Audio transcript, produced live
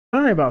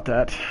Sorry about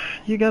that.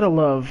 You gotta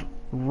love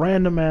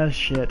random ass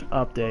shit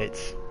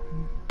updates.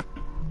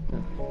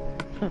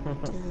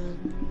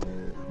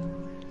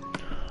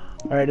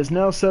 Alright, it's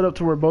now set up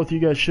to where both you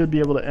guys should be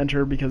able to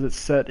enter because it's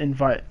set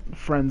invite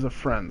friends of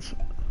friends.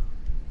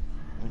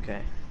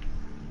 Okay.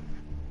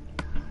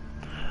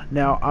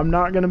 Now, I'm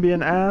not gonna be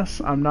an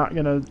ass. I'm not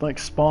gonna, like,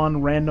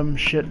 spawn random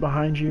shit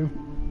behind you.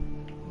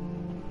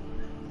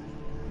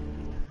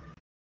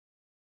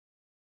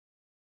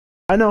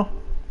 I know.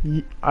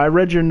 I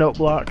read your note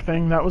block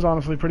thing. That was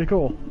honestly pretty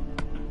cool.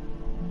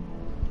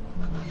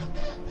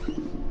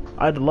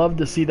 I'd love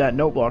to see that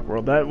note block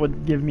world. That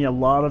would give me a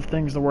lot of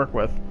things to work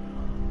with.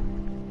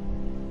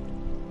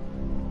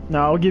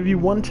 Now, I'll give you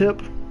one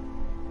tip.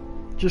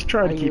 Just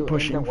try to keep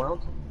pushing. In the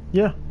world?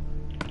 Yeah.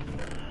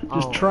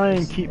 Just try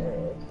and keep...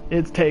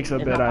 It takes a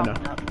bit, I know.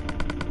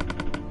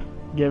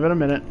 Give it a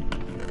minute.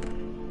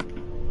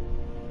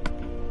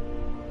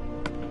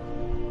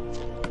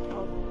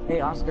 Hey,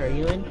 Oscar, are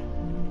you in?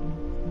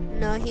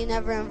 No, he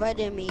never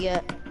invited me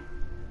yet.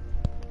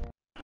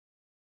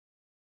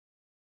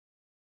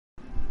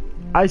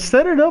 I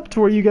set it up to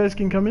where you guys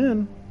can come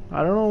in.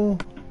 I don't know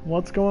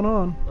what's going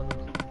on.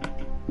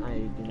 I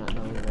do not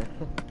know either.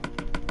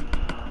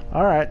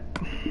 Alright.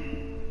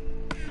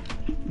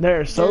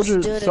 There,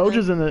 soldiers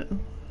in it.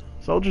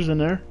 Soldiers in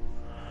there.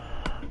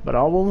 But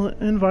I will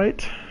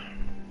invite.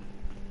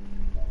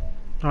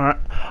 Alright.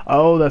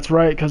 Oh, that's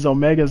right, because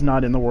Omega's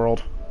not in the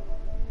world.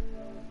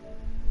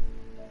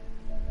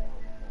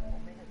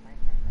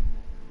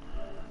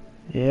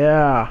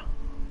 Yeah.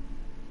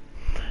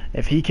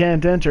 If he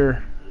can't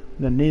enter,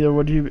 then neither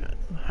would you.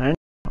 Hang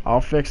on.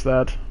 I'll fix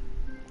that.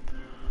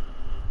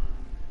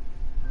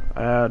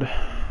 Add.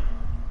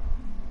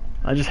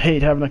 I just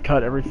hate having to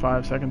cut every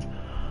 5 seconds.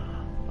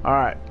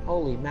 Alright.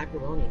 Holy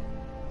macaroni.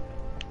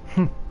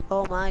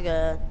 Oh my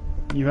god.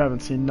 You haven't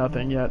seen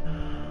nothing yet.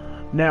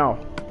 Now,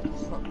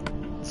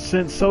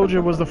 since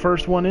Soja was the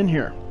first one in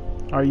here,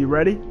 are you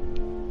ready?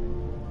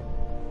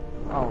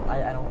 Oh,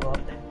 I don't go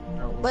up there.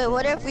 No. Wait,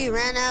 what if we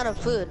ran out of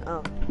food?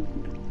 Oh.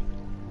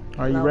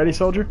 Are you ready,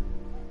 soldier?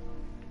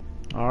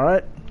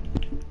 Alright.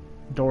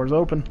 Door's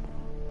open.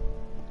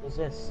 Who's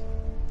this?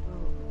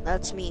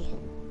 That's me.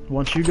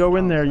 Once you go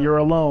in there, you're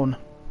alone.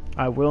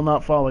 I will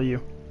not follow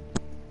you.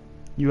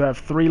 You have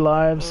 3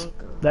 lives.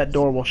 Oh, That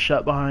door will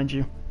shut behind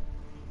you.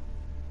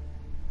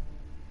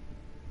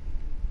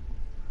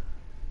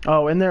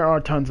 Oh, and there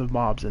are tons of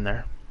mobs in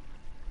there.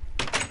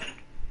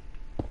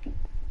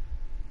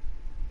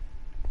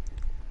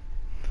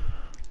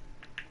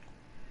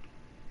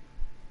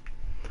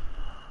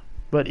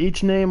 But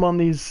each name on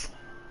these...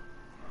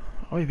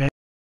 Oh, you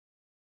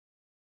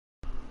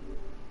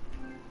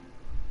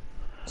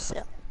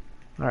So.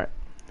 Alright.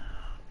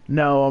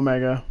 No,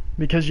 Omega.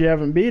 Because you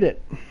haven't beat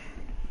it.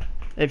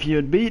 If you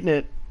had beaten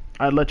it,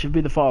 I'd let you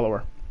be the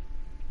follower.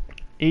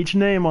 Each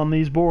name on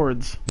these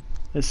boards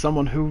is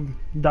someone who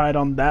died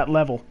on that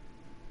level.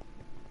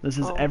 This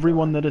is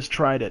everyone that has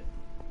tried it.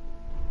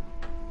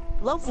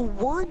 Level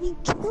 1, he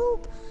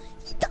killed.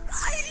 He died.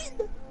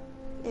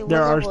 Hey, There what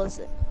are level is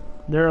it?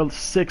 There are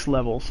 6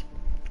 levels.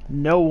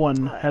 No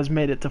one has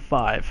made it to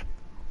 5.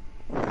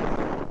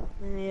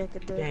 Maybe I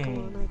could do it. Come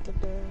on, I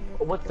could do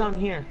it. What's down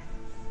here?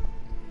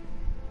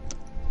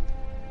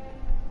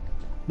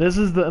 This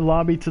is the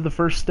lobby to the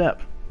first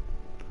step.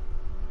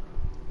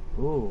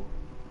 Ooh.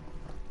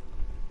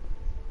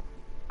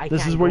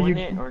 This can't is where go you... in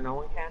it, or no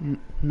one can?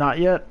 Not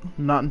yet.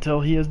 Not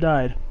until he has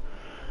died.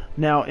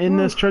 Now, in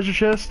this treasure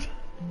chest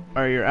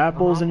are your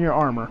apples and your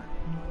armor.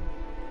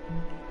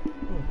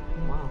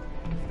 Wow.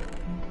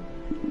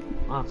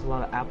 Wow, it's a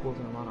lot of apples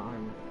and a lot of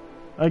armor.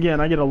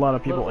 Again, I get a lot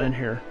of people in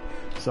here,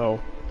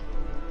 so...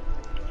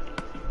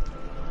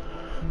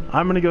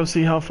 I'm gonna go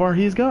see how far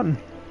he's gotten.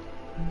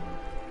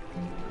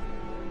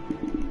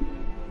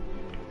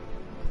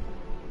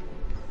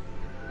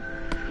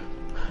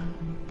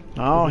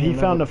 Oh, he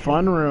found a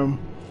fun room.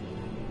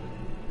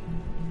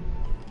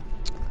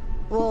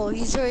 Whoa,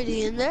 he's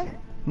already in there?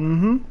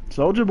 Mm-hmm.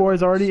 Soldier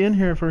Boy's already in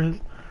here for his...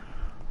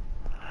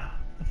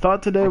 I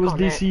thought today was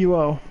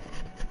DCUO.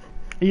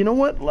 You know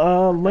what?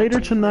 Later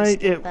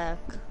tonight it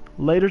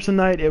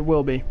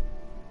will be.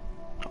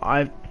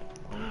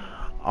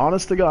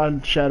 Honest to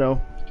God, Shadow,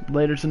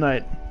 later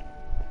tonight.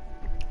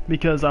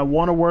 Because I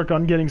want to work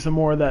on getting some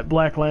more of that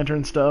Black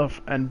Lantern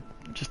stuff, and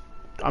just...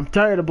 I'm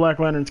tired of Black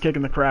Lanterns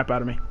kicking the crap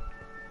out of me.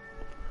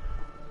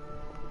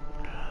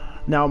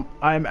 Now,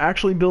 I'm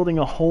actually building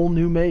a whole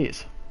new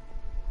maze.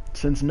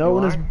 Since no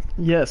one is...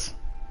 Yes.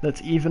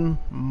 That's even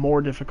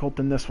more difficult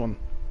than this one.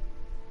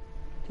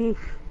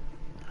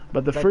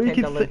 But the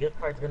freaky thing... gift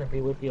card's gonna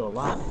be with you a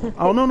lot.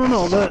 Oh, no.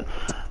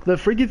 The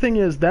freaky thing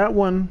is, that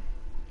one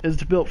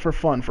is built for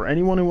fun. For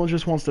anyone who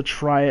just wants to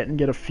try it and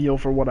get a feel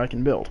for what I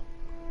can build.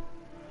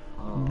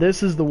 Oh.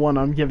 This is the one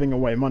I'm giving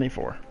away money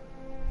for.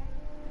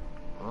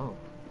 Oh.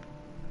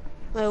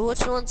 Wait,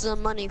 which one's the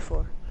money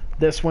for?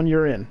 This one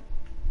you're in.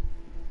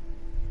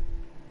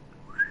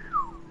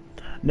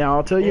 Now,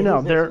 I'll tell you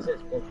now,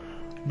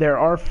 there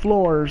are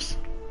floors.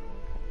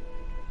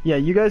 Yeah,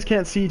 you guys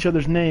can't see each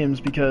other's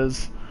names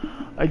because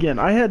Again,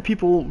 I had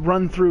people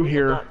run through Who's a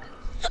here. duck?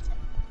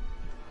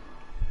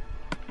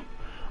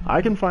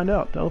 I can find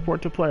out.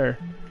 Teleport to player.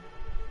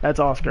 That's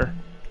Oscar.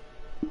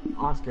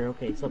 Oscar,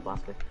 okay, what's up,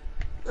 Oscar?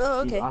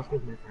 Oh, He's okay.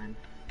 Oscar's my friend.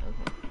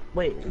 Okay.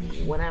 Wait,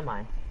 what am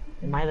I?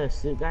 Am I the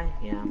suit guy?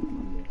 Yeah,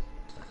 I'm this.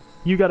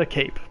 You got a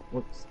cape.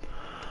 Whoops.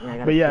 Yeah, I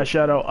got But a yeah, cape.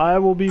 Shadow, I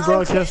will be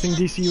broadcasting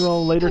DC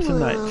Roll later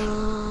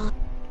tonight.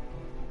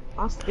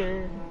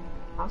 Oscar.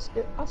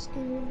 Oscar.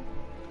 Oscar.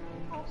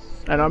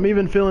 And I'm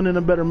even feeling in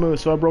a better mood,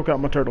 so I broke out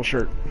my turtle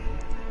shirt.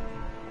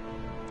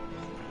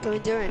 Can we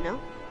do it right now?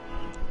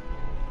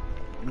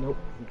 Nope,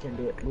 we can't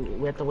do it.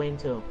 We have to wait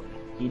until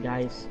he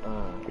dies,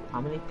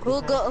 how many?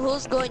 Three times?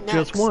 Who's going next?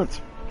 Just once.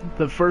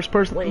 The first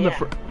person... Wait, the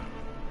yeah.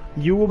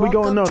 you will be going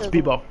Welcome notes, to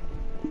the- Bebo.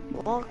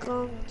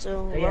 Welcome to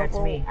Oh, yeah, it's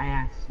level me. I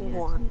asked. Yeah, it's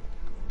one. me.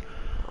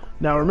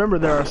 Now remember,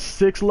 there are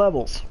 6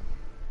 levels.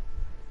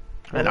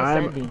 What And was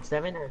I'm... ending?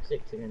 7 or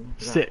 6 again? I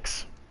forgot.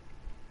 6.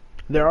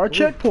 There are Ooh.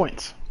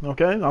 checkpoints,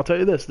 okay? I'll tell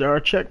you this. There are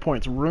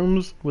checkpoints.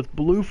 Rooms with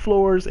blue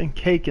floors and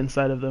cake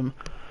inside of them.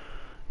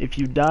 If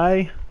you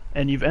die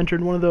and you've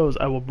entered one of those,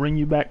 I will bring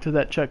you back to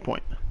that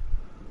checkpoint.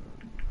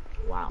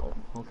 Wow,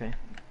 okay.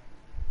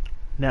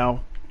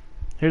 Now,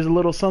 here's a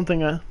little something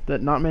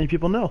that not many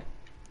people know.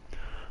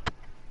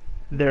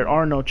 There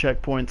are no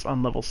checkpoints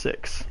on level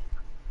 6.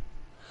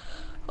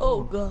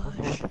 Oh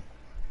gosh.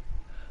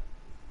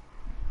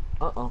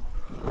 Uh-oh.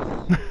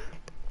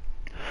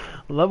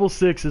 Level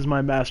 6 is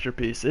my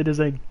masterpiece. It is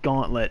a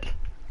gauntlet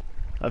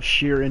of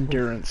sheer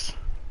endurance.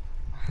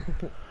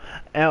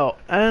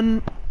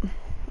 And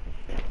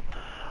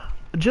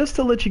just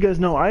to let you guys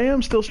know, I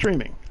am still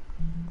streaming.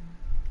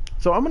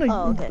 So I'm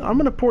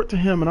gonna port to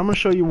him, and I'm gonna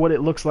show you what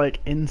it looks like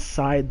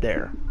inside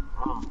there.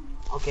 Oh,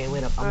 okay,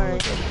 wait up. I'm gonna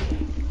look at it.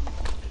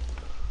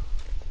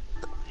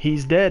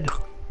 He's dead.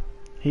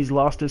 He's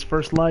lost his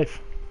first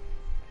life.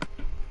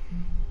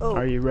 Oh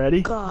Are you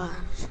ready? gosh.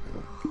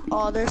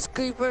 Oh, there's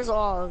creepers.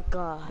 Oh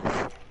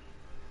gosh.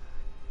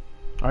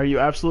 Are you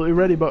absolutely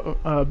ready,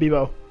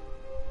 Bebo?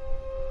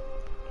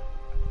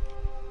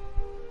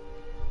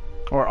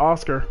 Or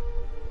Oscar?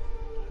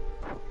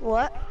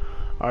 What?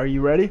 Are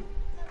you ready?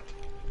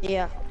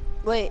 Yeah.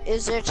 Wait,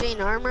 is there chain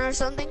armor or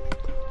something?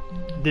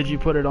 Did you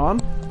put it on?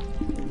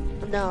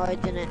 No, I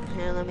didn't.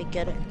 Here, let me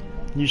get it.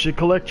 You should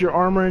collect your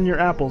armor and your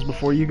apples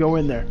before you go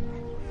in there.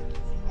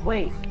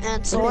 Wait. And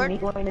Wasn't me sword?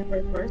 going in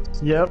there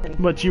first? Yep,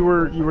 but you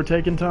were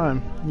taking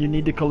time. You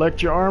need to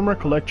collect your armor,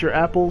 collect your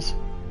apples.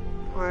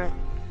 Alright.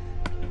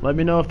 Let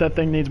me know if that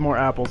thing needs more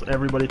apples.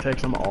 Everybody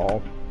takes them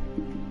all.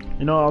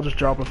 You know, I'll just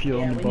drop a few of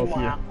Yeah, them we to need both more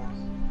of you. apples.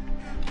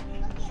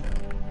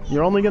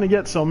 You're only gonna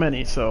get so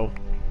many, so.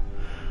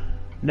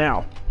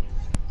 Now.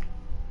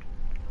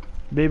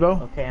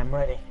 Bebo, Okay, I'm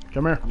ready.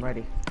 come here. I'm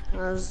ready.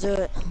 Let's do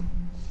it.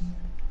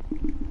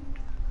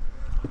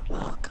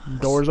 Oh gosh.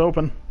 Door's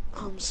open.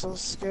 I'm so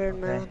scared,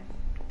 Okay. man.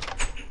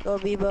 Go,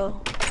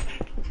 Bebo.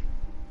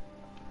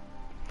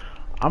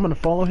 I'm gonna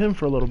follow him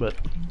for a little bit.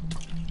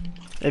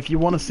 If you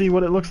want to see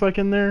what it looks like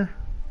in there,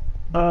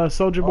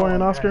 Soldier Boy Oh,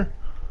 and okay. Oscar,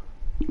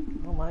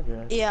 Oh my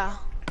god. Yeah.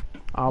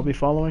 I'll be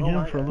following Oh him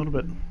my for a God. little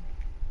bit.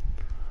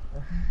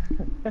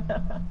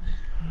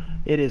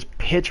 It is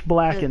pitch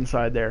black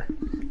inside there.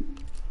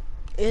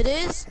 It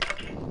is?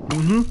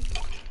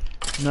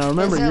 Mm-hmm. Now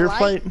remember, Is it you're light?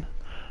 fighting.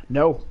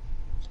 No.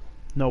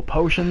 No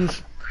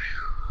potions.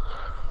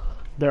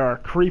 There are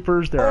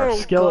creepers. There are Oh,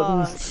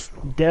 skeletons.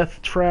 gosh.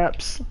 Death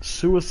traps.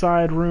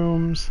 Suicide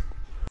rooms.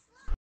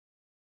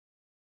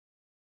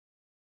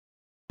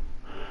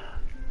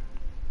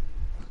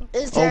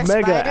 Is there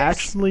Omega spiders?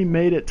 actually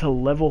made it to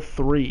level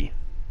 3.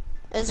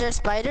 Is there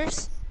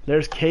spiders?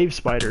 There's cave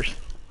spiders.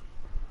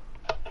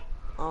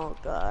 Oh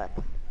god.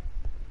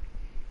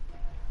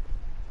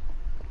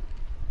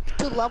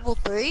 To level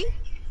 3?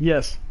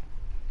 Yes.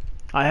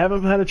 I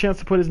haven't had a chance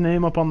to put his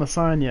name up on the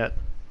sign yet.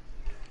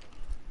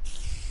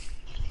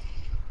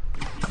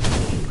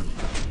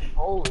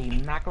 Holy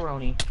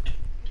macaroni.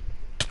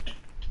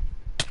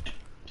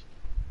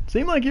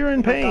 Seem like you're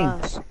in pain. Oh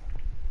gosh.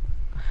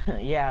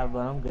 Yeah, but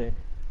I'm good.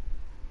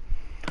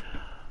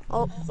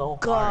 Oh So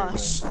hard,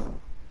 gosh.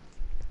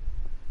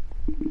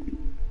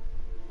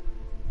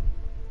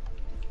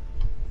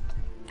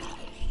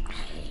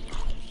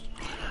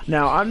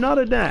 Now, I'm not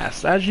a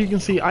NAS. As you can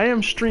see, I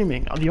am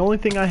streaming. The only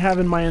thing I have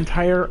in my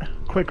entire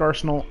quick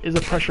arsenal is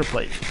a pressure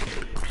plate.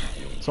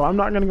 So I'm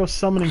not going to go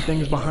summoning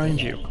things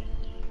behind you.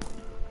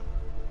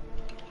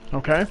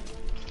 Okay?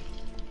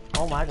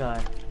 Oh my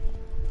god.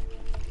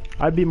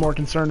 I'd be more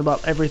concerned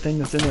about everything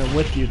that's in there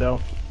with you, though.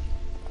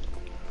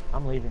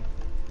 I'm leaving.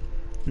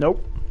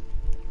 Nope.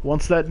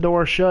 Once that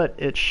door shut,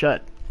 it's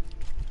shut.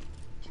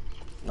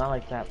 Not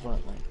like that, but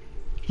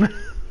like.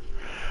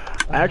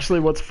 Actually,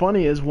 what's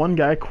funny is one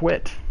guy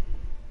quit.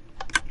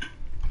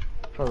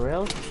 For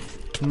real?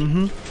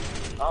 Mm-hmm.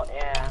 Oh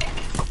yeah.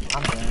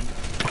 I'm dead.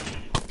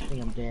 I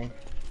think I'm dead.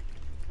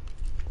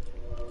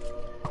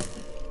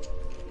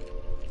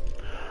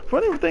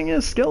 Funny thing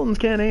is, skeletons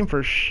can't aim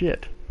for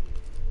shit.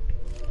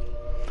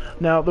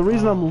 Now, the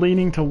reason I'm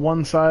leaning to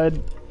one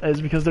side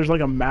is because there's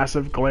like a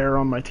massive glare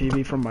on my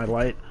TV from my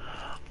light.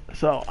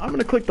 So I'm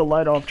gonna click the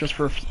light off just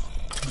for.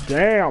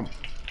 Damn.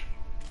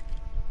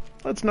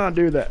 Let's not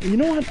do that. You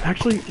know what?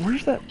 Actually,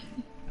 where's that?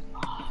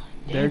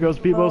 There goes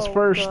Bebo's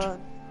first. God.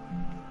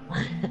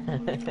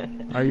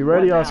 Are you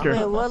ready, What now? Oscar?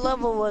 Wait, what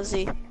level was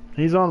he?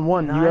 He's on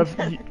 1. You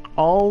have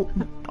all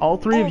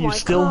three Oh of you my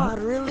still. God,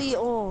 really?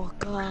 Oh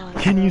God.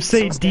 Can you I'm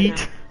say so scared.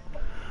 deet?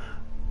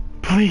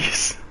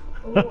 Please.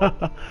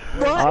 What?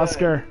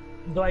 Oscar.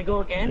 Do I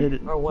go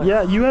again? Or what?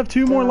 Yeah, you have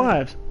 2 more God.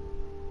 lives.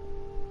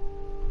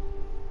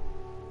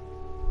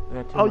 I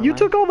got two Oh, more you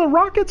lives. took all the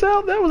rockets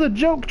out? That was a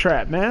joke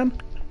trap, man.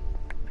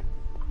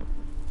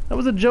 That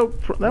was a joke.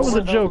 That was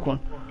a joke one.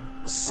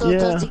 So Yeah.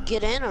 does he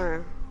get in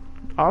or?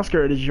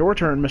 Oscar, it is your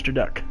turn, Mr.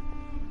 Duck.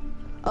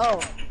 Oh.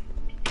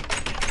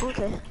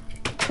 Okay.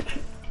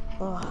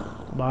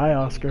 Oh. Bye,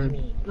 Oscar.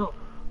 No.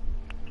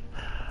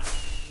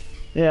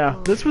 Yeah,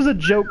 this was a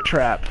joke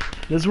trap.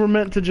 This were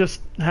meant to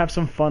just have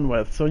some fun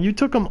with. So you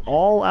took them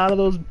all out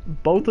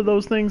of both of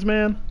those things,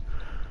 man.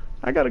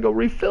 I gotta go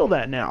refill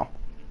that now.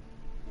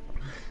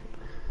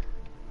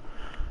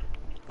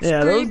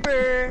 Yeah,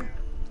 Creeper.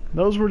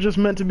 those were just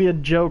meant to be a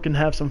joke and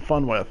have some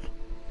fun with.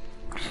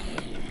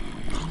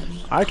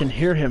 I can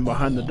hear him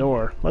behind the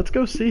door. Let's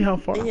go see how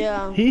far.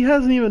 Yeah. He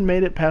hasn't even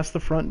made it past the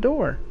front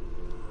door.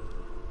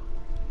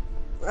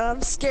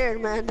 I'm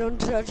scared, man. Don't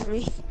judge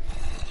me.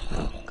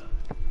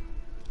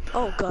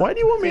 Oh God. Why do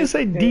you want me to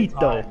say deet,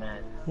 though? Hard,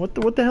 man.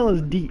 What the hell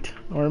is deet?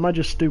 Or am I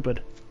just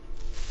stupid?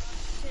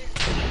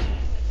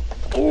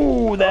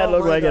 Ooh, that Oh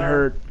looked my like it God.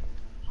 hurt.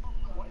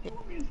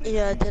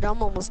 Yeah, dude,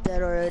 I'm almost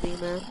dead already,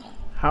 man.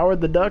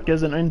 Howard the Duck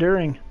isn't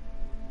enduring.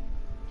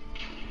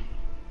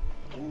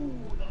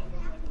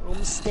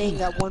 I'm staying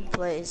at one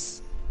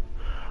place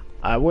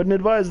I wouldn't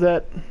advise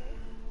that.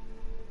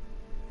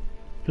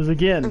 Because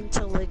again,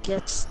 until it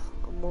gets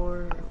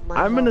more.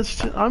 I'm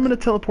gonna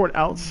teleport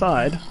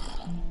outside,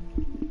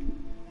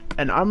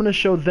 and I'm gonna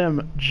show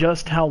them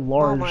just how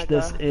large my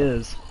this God.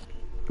 is.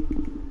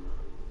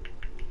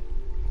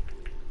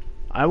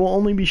 I will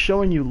only be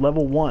showing you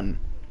level 1.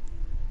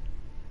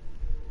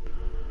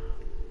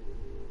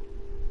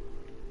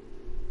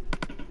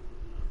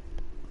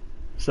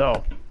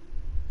 So,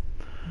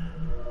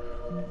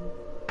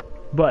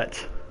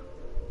 but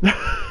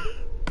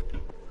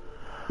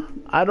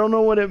I don't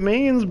know what it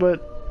means,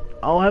 but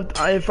I'll have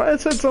to, if I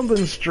said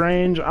something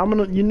strange, I'm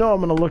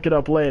gonna look it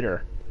up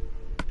later.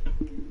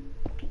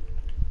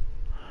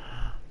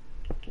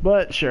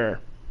 But sure.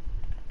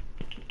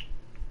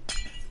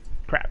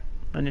 Crap.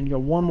 I need to go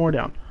one more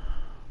down.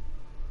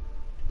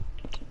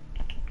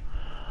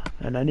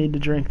 And I need to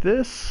drink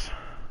this.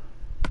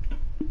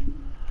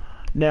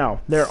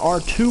 Now, there are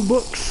 2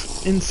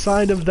 books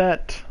inside of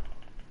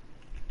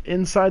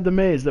inside the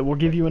maze that will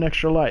give you an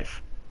extra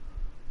life.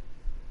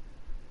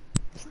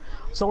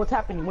 So what's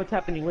happening? What's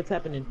happening? What's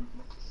happening?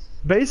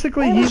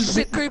 Basically, Oh he's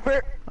shit,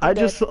 creeper!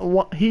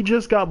 he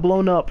just got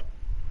blown up.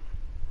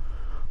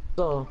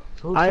 So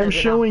who I am turns it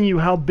showing you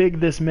how big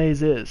this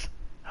maze is.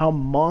 How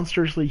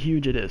monstrously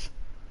huge it is.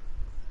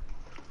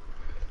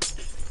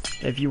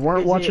 If you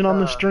weren't Is watching it, on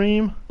the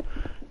stream,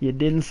 you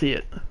didn't see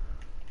it.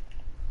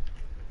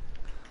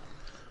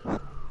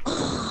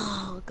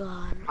 Oh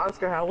God, on?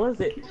 Oscar, how was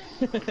it?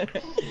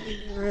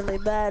 really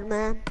bad,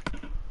 man.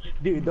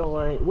 Dude, don't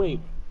worry. Wait,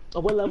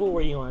 what level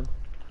were you on?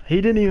 He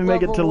didn't even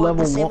make it to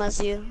level the same 1.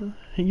 as you.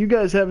 You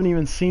guys haven't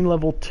even seen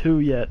level 2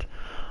 yet.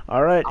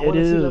 Alright, I it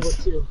wanna see level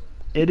is. 2.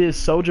 It is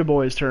Soulja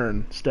Boy's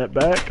turn. Step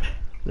back.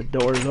 The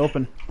door is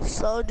open.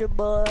 Soldier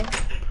boy.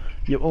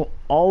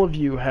 All of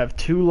you have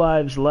 2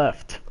 lives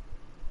left.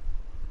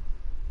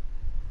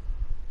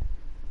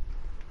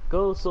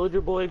 Go,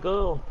 soldier boy,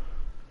 go.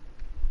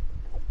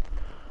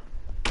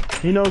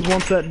 He knows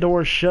once that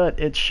door is shut,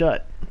 it's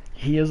shut.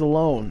 He is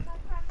alone.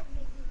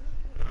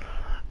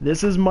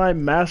 This is my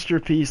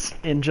masterpiece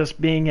in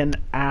just being an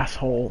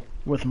asshole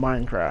with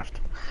Minecraft.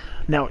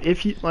 Now,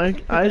 if you,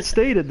 like I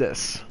stated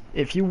this,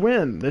 if you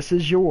win, this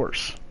is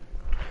yours.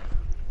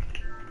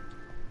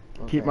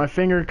 Keep my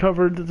finger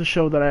covered to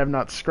show that I have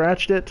not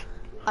scratched it.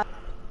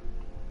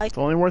 It's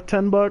only worth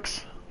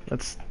 $10.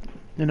 That's,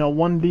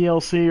 one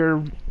DLC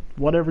or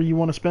whatever you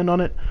want to spend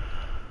on it.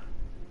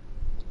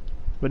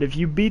 But if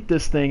you beat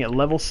this thing at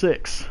level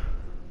 6,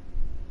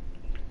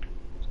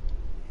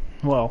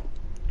 well,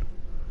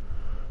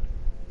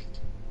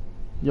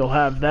 you'll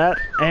have that,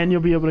 and you'll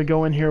be able to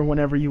go in here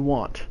whenever you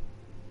want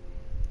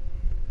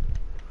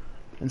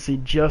and see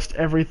just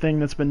everything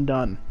that's been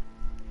done.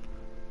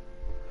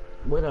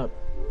 What up?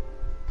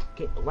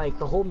 Okay, like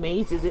the whole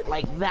maze, is it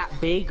like that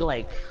big?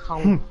 Like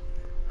how?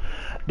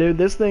 Dude,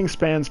 this thing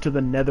spans to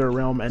the Nether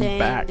Realm and Dang,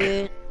 back.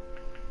 dude.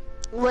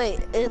 Wait,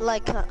 is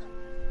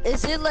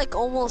it like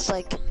almost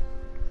like?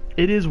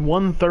 It is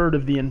 1/3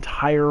 of the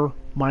entire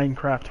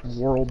Minecraft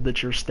world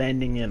that you're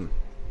standing in.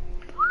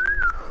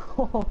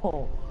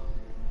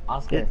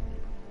 Oscar, It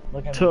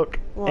look at took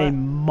What? a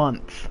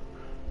month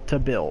to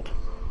build.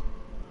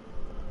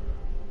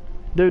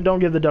 Dude, don't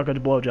give the duck a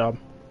blowjob. me.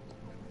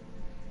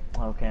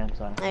 Okay, I'm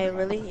sorry. Hey,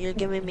 really? You're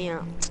giving me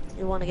a?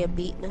 You want to get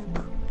beat, man?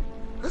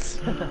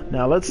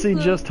 Now let's see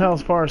just how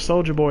far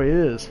Soldier Boy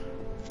is.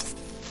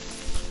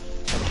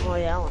 Oh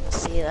yeah, I want to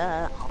see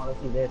that. I want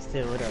to see this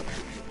too. What up?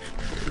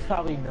 You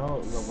probably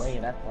know the way.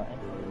 That's why.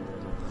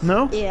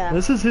 No? Yeah.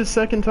 This is his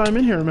second time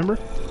in here, remember?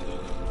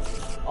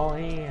 Oh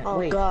yeah. Oh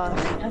Wait. gosh.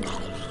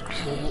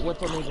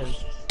 What's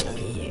Omega's?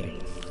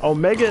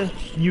 Omega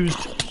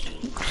used...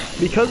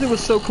 Because it was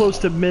so close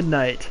to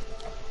midnight,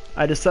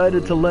 I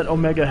decided to let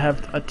Omega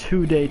have a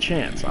 2-day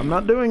chance. I'm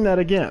not doing that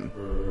again.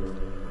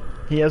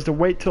 He has to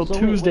wait till So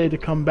Tuesday wait. to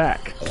come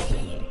back.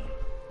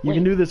 You Wait.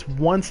 can do this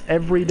once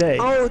every day.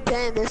 Oh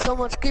damn, there's so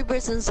much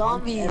creepers and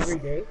zombies. Every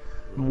day.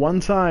 One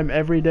time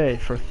every day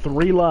for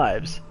 3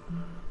 lives.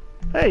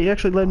 Hey, he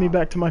actually led me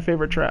back to my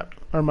favorite trap.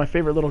 Or my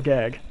favorite little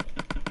gag.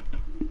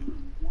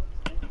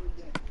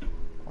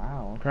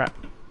 Wow. Crap.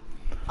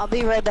 I'll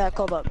be right back,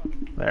 hold up.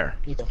 There.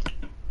 You know.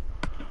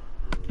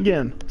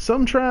 Again,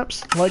 some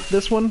traps, like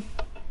this one,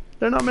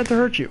 they're not meant to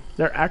hurt you.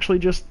 They're actually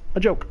just a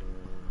joke.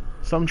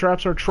 Some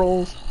traps are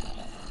trolls.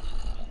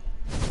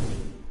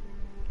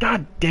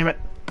 God damn it.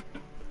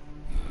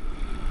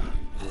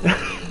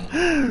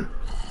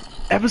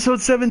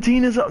 Episode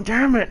 17 is up.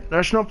 Damn it.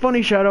 That's not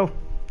funny, Shadow.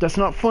 That's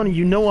not funny.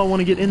 You know I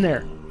want to get in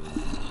there.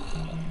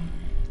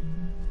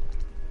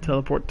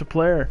 Teleport to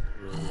player.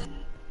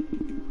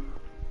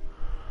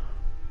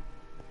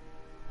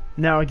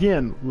 Now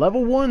again,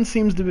 level 1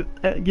 seems to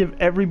give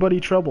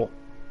everybody trouble.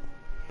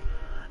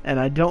 And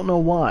I don't know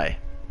why.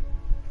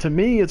 To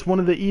me, it's one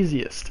of the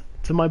easiest.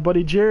 To my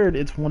buddy Jared,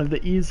 it's one of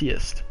the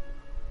easiest.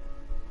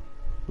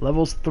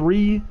 Levels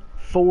 3,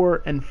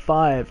 4, and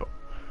 5,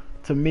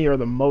 to me, are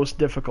the most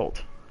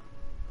difficult.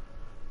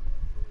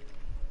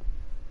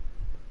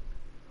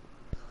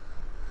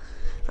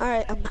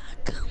 Alright, I'm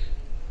back.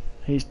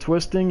 He's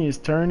twisting, he's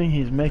turning,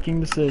 he's making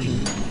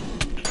decisions.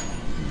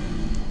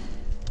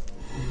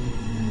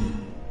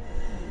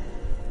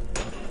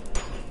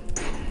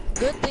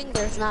 Good thing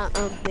there's not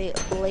a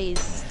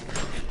blaze.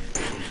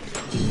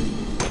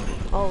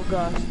 Oh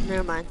gosh,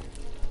 never mind.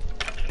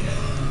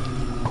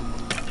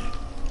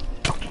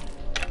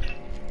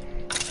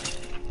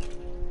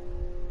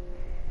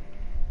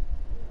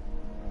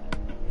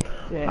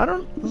 Yeah. I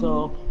don't...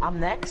 So I'm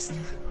next.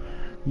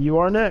 You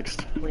are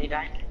next. When he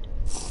died.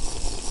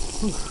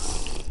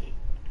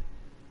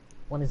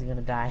 When is he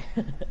gonna die?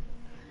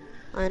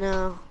 I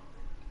know.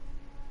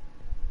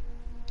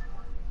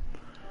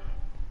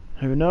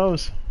 Who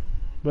knows?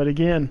 But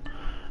again,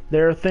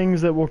 there are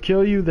things that will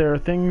kill you, there are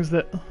things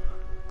that...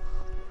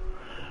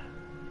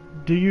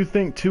 Do you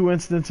think 2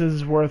 instances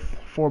is worth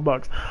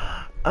 $4?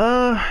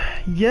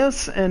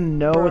 Yes and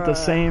no at the Bruh.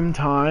 same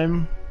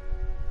time.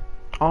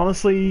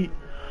 Honestly,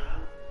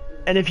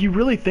 and if you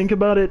really think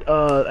about it,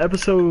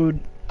 episode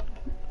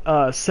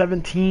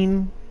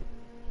 17...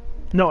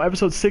 No,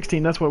 episode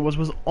 16, that's what it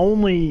was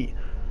only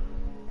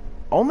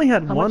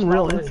had How one much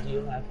real followers instance. do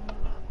you have?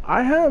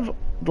 I have...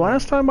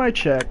 Last time I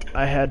checked,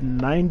 I had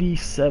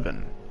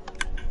 97.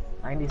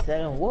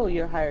 97. Whoa,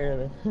 you're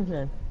higher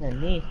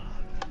than me.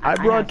 I have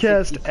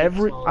broadcast 66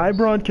 every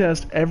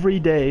followers. every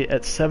day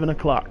at 7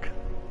 o'clock.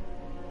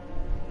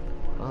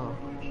 Oh.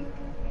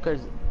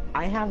 Because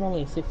I have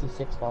only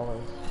 66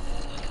 followers.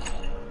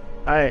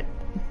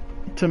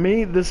 To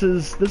me, this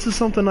is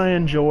something I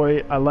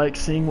enjoy. I like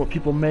seeing what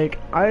people make.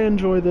 I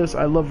enjoy this.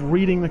 I love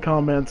reading the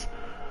comments,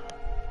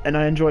 and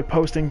I enjoy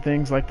posting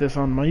things like this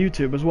on my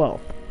YouTube as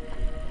well.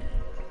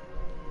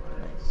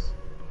 Nice.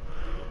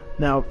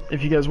 Now,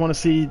 if you guys want to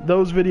see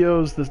those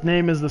videos, the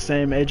name is the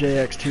same,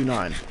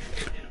 AJX29.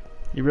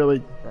 You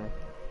really... Right.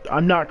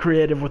 I'm not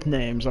creative with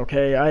names,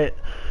 okay?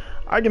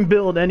 I can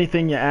build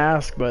anything you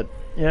ask, but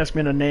you ask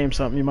me to name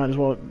something, you might as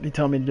well be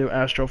telling me to do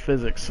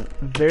astrophysics.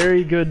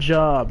 Very good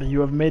job. You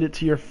have made it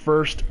to your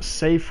first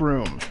safe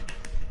room.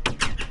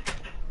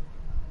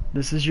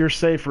 This is your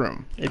safe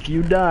room. If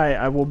you die,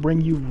 I will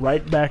bring you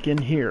right back in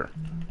here.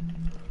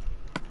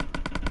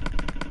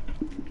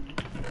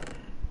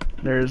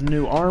 There's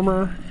new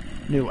armor,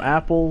 new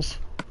apples.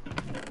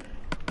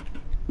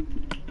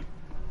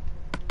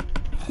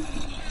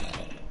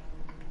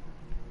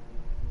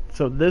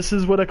 So this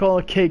is what I call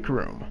a cake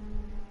room.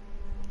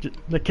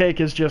 The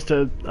cake is just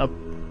a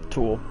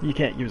tool. You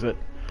can't use it.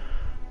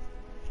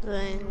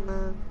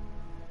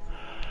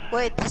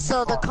 Wait,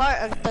 so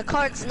the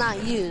card's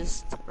not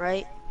used,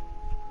 right?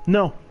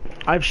 No,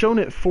 I've shown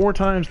it 4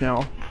 times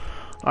now.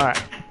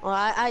 Alright, Well,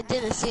 I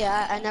didn't see it.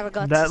 I never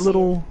got to that see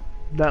little...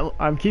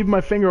 I'm keeping my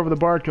finger over the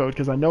barcode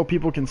because I know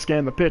people can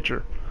scan the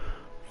picture.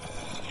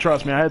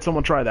 Trust me, I had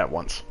someone try that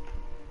once.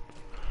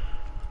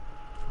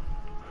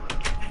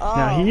 it. Oh,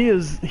 Now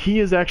he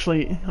is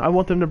actually... I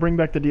want them to bring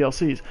back the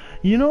DLCs.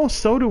 You know,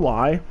 so do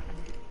I.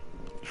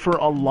 For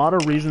a lot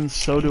of reasons,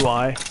 so do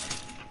I.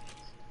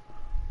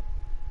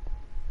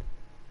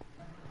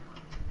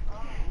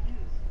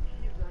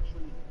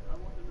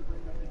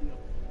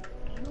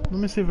 Let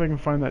me see if I can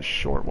find that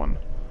short one.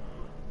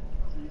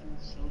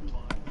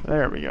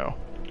 There we go.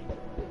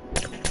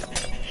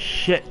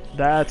 Shit,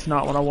 that's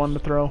not what I wanted to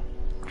throw.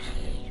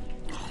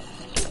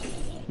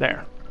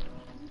 There.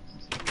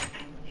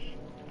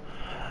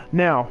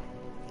 Now,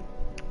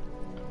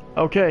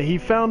 Okay, he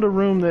found a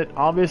room that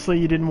obviously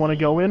you didn't want to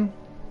go in.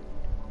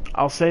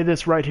 I'll say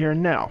this right here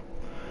and now.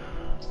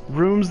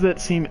 Rooms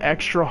that seem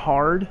extra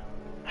hard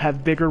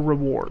have bigger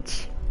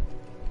rewards.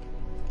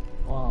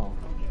 Wow.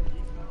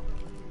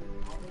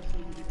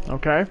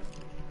 Okay?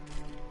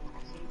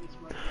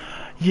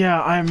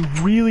 Yeah, I'm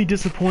really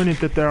disappointed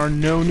that there are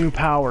no new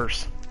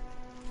powers.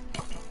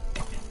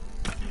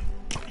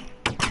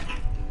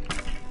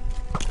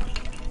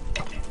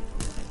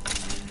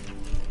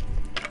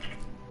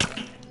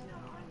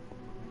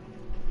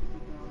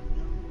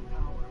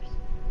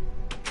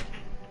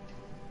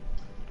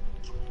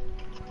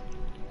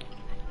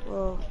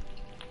 Whoa.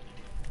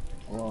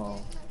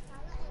 Whoa.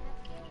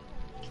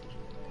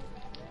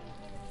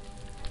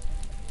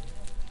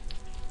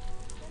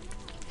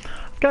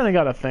 Kind of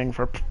got a thing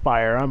for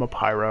fire. I'm a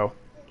pyro,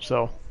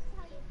 so.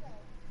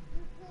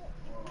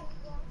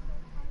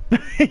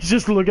 He's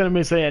just looking at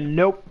me saying,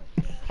 nope.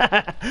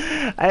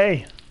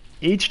 Hey,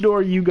 each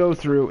door you go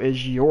through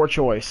is your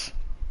choice.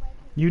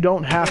 You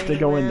don't have to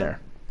go in there.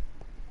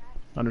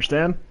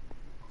 Understand?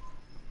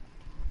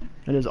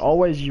 It is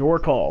always your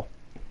call.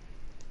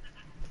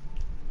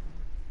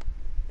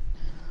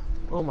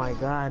 Oh my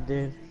god,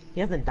 dude.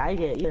 He hasn't died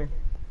yet either.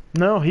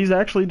 No, he's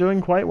actually doing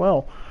quite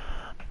well.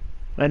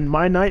 And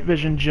my night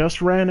vision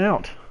just ran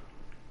out.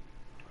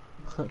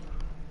 I'll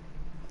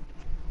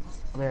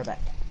be right back.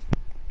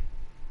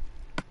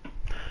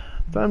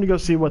 Time to go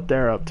see what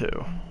they're up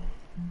to.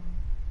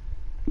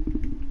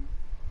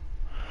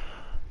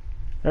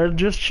 They're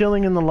just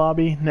chilling in the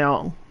lobby.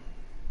 Now,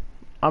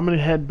 I'm going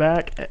to head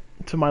back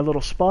to my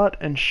little spot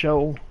and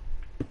show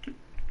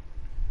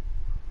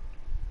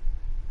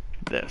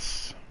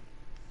this.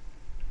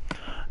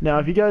 Now,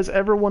 if you guys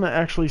ever want to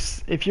actually,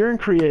 if you're in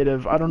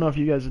creative, I don't know if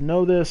you guys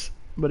know this,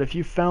 but if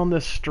you found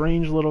this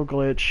strange little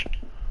glitch,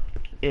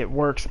 it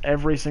works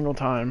every single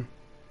time.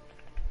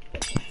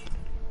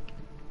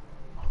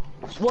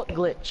 What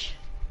glitch?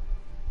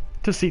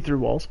 To see through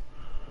walls.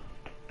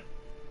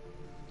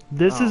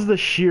 This is the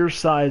sheer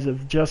size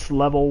of just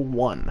level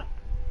 1.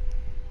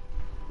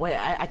 Wait,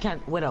 I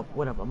can't. Wait up.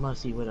 I'm gonna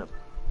see. Wait up.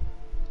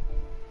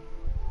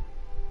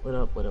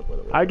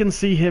 I can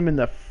see him in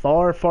the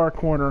far, far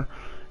corner,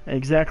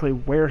 exactly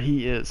where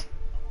he is.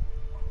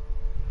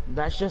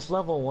 That's just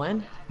level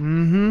 1?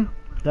 Mm-hmm.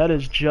 That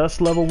is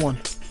just level 1.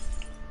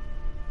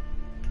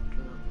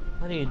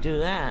 How do you do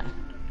that?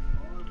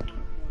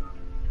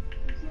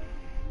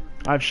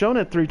 I've shown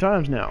it 3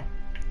 times now.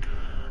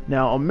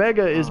 Now,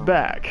 Omega is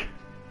back,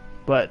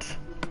 but...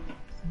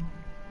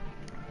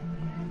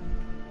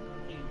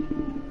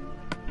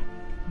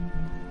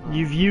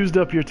 You've used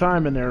up your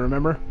time in there,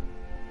 remember?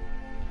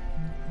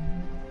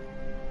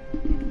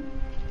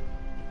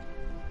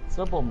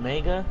 Sub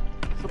Omega?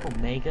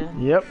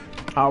 Yep.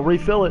 I'll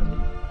refill it.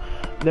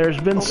 There's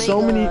been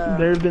so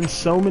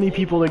many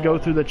people that go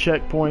through the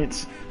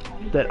checkpoints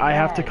that I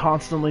have to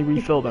constantly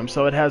refill them.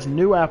 So it has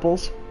new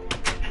apples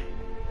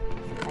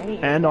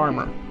and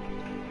armor.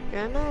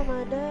 You're not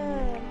my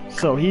dad.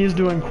 So he is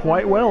doing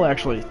quite well,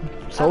 actually.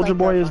 Soldier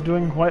Boy is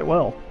doing quite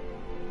well.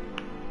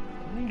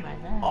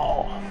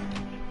 Oh,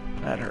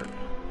 that hurt.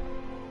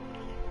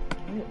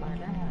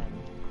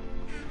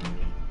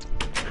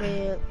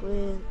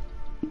 Wait.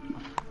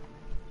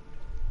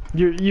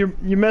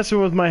 You're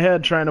messing with my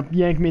head trying to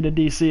yank me to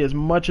DC as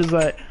much as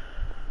I...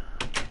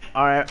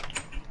 Alright.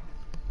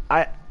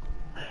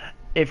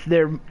 If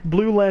they're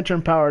Blue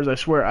Lantern powers, I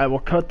swear, I will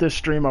cut this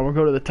stream, I will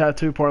go to the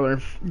tattoo parlor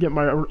and get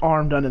my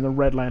arm done in the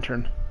Red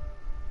Lantern.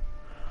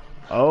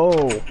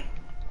 Oh.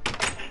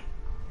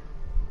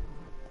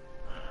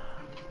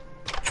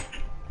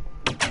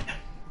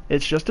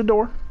 It's just a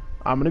door.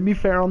 I'm gonna be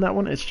fair on that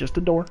one, it's just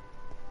a door.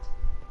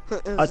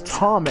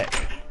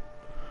 Atomic.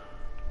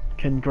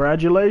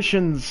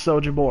 Congratulations,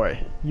 Soldier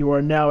Boy. You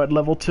are now at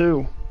level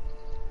 2.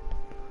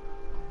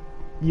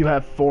 You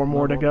have 4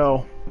 more to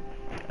go.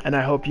 And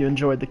I hope you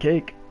enjoyed the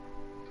cake.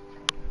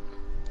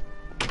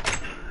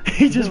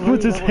 He just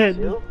puts his head...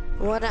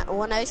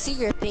 When I see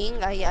your thing,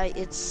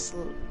 it's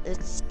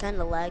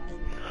kind of lagging.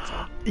 So.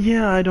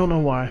 Yeah, I don't know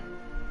why.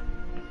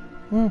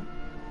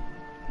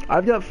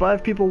 I've got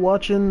 5 people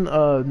watching,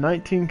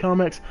 19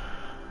 comments.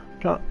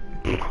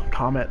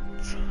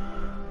 Comments.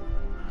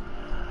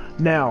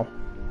 Now,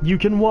 you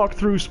can walk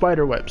through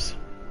spiderwebs.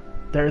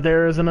 They're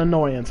there as an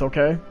annoyance,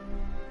 okay?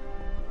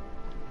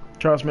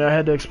 Trust me, I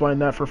had to explain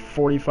that for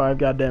 45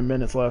 goddamn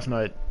minutes last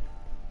night.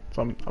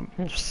 So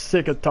I'm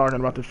sick of talking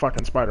about the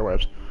fucking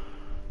spiderwebs.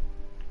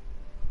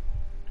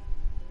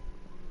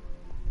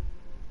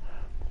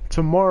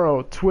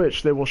 Tomorrow,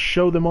 Twitch, they will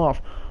show them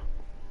off.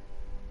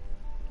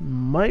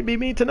 Might be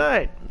me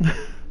tonight.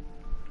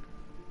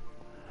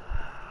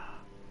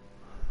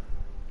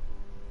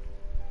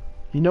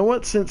 You know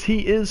what? Since he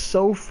is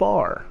so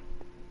far,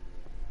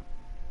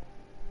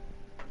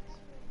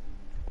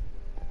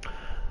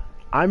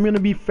 I'm going to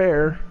be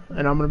fair,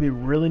 and I'm going to be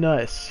really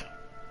nice.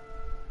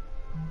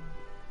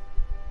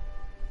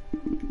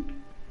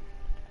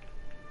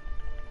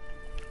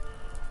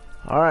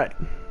 Alright,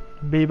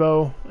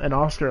 Bebo and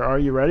Oscar, are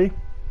you ready?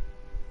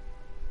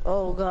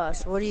 Oh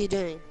gosh, what are you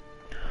doing?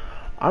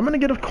 I'm gonna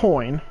get a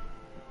coin.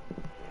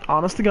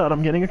 Honest to God,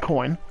 I'm getting a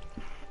coin.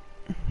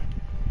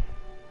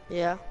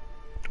 Yeah.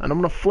 And I'm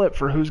gonna flip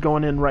for who's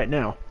going in right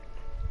now.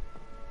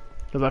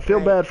 Because I feel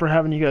Right. bad for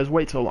having you guys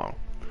wait so long.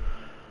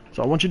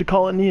 So I want you to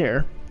call it in the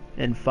air.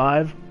 In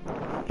 5,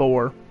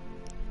 4,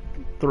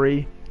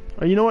 3.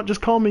 Or you know what?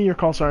 Just call me your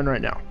call sign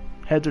right now.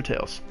 Heads or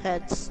tails.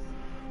 Heads.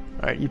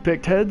 Alright, you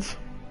picked heads.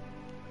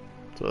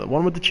 So the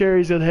one with the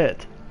cherries is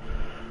head.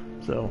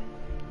 So,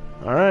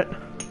 alright.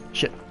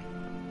 Shit.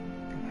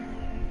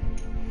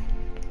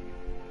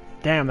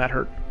 Damn, that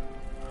hurt.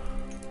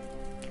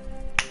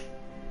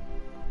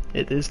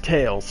 It is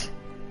tails.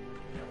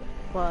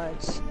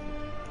 Fudge.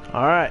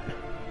 Alright.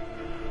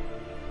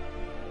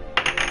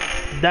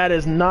 That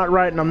is not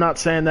right, and I'm not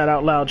saying that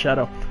out loud,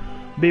 Shadow.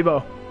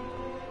 Bebo.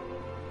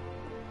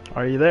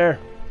 Are you there?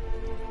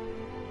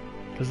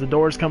 Because the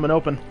door's coming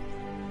open.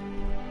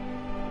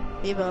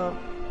 Bebo.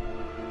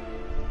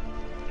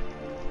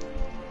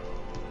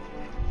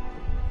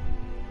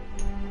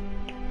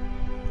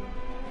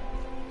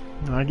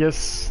 I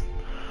guess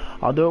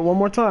I'll do it one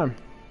more time.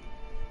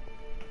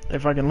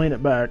 If I can lean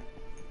it back.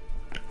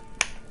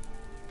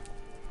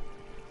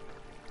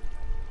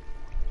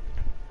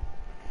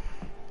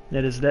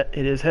 It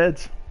is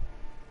heads.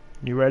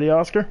 You ready,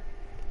 Oscar?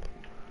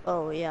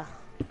 Oh, yeah.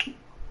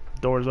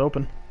 Door's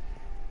open.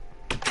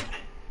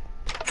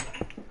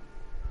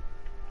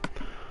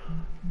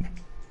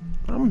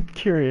 I'm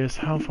curious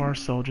how far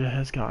Soldier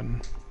has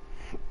gotten.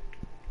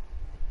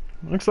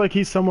 Looks like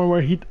he's somewhere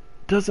where he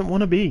doesn't want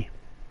to be.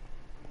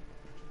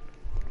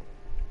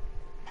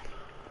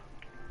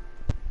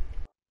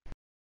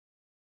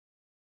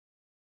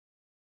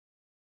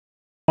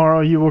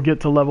 Tomorrow you will get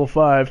to level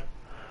 5.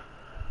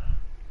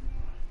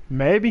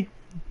 Maybe.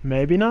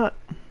 Maybe not.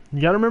 You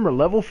gotta remember,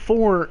 level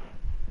 4...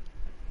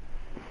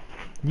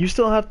 You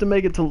still have to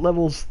make it to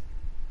levels...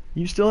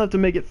 You still have to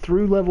make it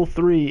through level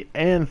 3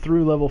 and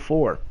through level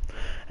 4.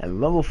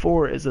 And level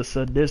 4 is a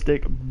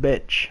sadistic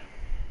bitch.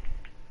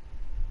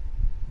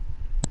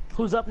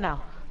 Who's up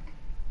now?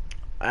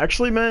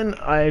 Actually, man,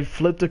 I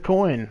flipped a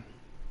coin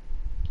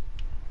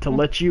to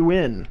let you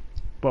in.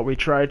 But we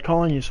tried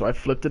calling you, so I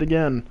flipped it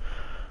again.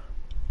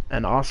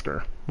 And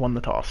Oscar won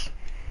the toss.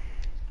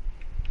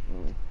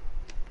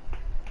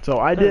 So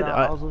I did...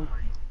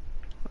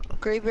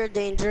 Graveyard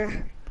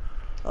danger.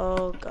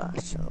 Oh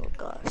gosh, oh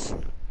gosh.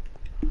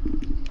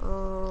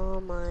 Oh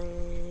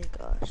my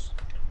gosh.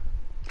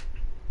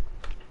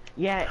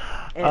 Yeah.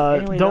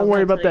 Don't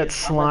worry about that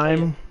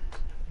slime.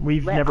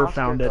 We've never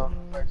found it.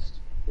 First,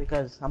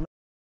 because I'm...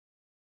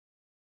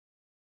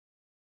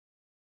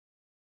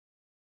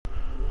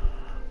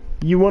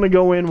 You want to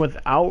go in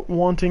without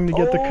wanting to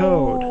get the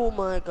code. Oh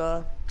my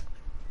god.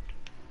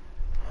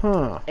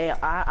 Huh. Hey,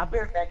 I'll be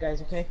right back,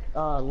 guys. Okay.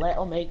 Let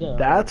Omega.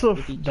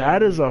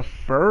 That is a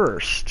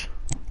first.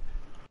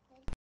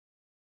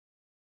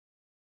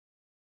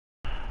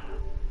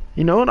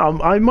 You know what?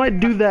 I might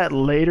do that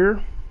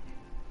later.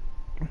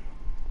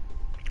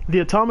 The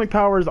atomic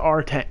powers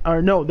are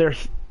no, they're.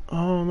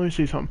 Oh, let me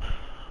see something.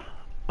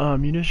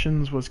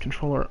 Munitions was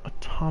controller.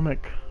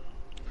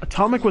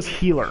 Atomic was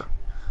healer.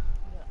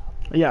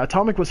 Yeah,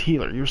 atomic was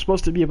healer. You were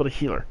supposed to be able to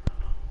heal her.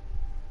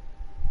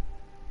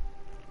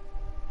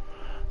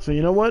 So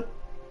you know what?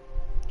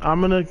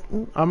 I'm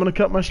gonna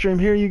cut my stream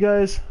here, you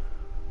guys.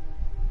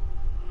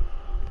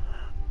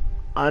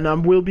 And I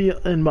will be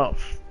in about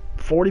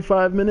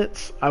 45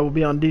 minutes. I will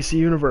be on DC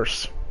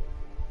Universe.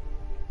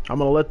 I'm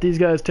gonna let these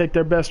guys take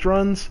their best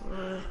runs.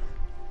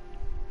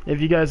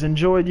 If you guys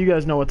enjoyed, you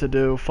guys know what to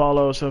do.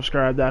 Follow,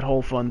 subscribe, that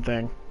whole fun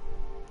thing.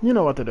 You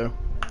know what to do.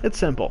 It's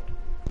simple.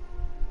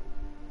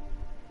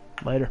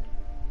 Later.